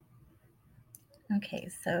Okay,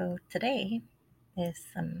 so today is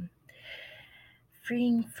some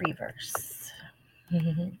freeing free verse.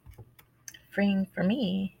 Freeing for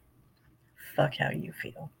me, fuck how you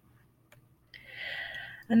feel.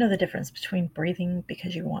 I know the difference between breathing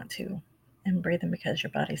because you want to and breathing because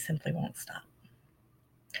your body simply won't stop.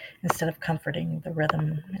 Instead of comforting, the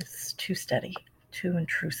rhythm is too steady, too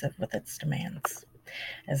intrusive with its demands,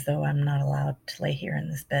 as though I'm not allowed to lay here in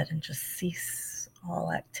this bed and just cease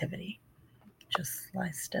all activity, just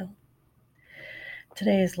lie still.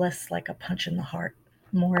 Today is less like a punch in the heart,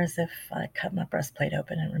 more as if I cut my breastplate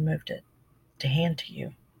open and removed it to hand to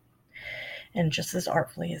you. And just as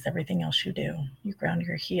artfully as everything else you do, you ground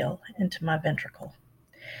your heel into my ventricle.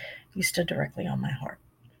 You stood directly on my heart.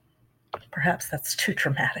 Perhaps that's too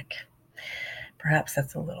dramatic. Perhaps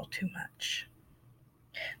that's a little too much.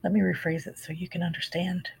 Let me rephrase it so you can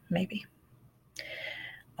understand, maybe.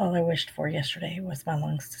 All I wished for yesterday was my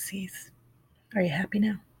lungs to seize. Are you happy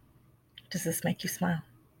now? Does this make you smile?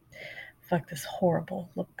 Fuck this horrible,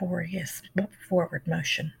 laborious forward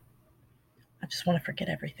motion. I just want to forget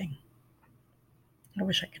everything. I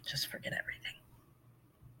wish I could just forget everything.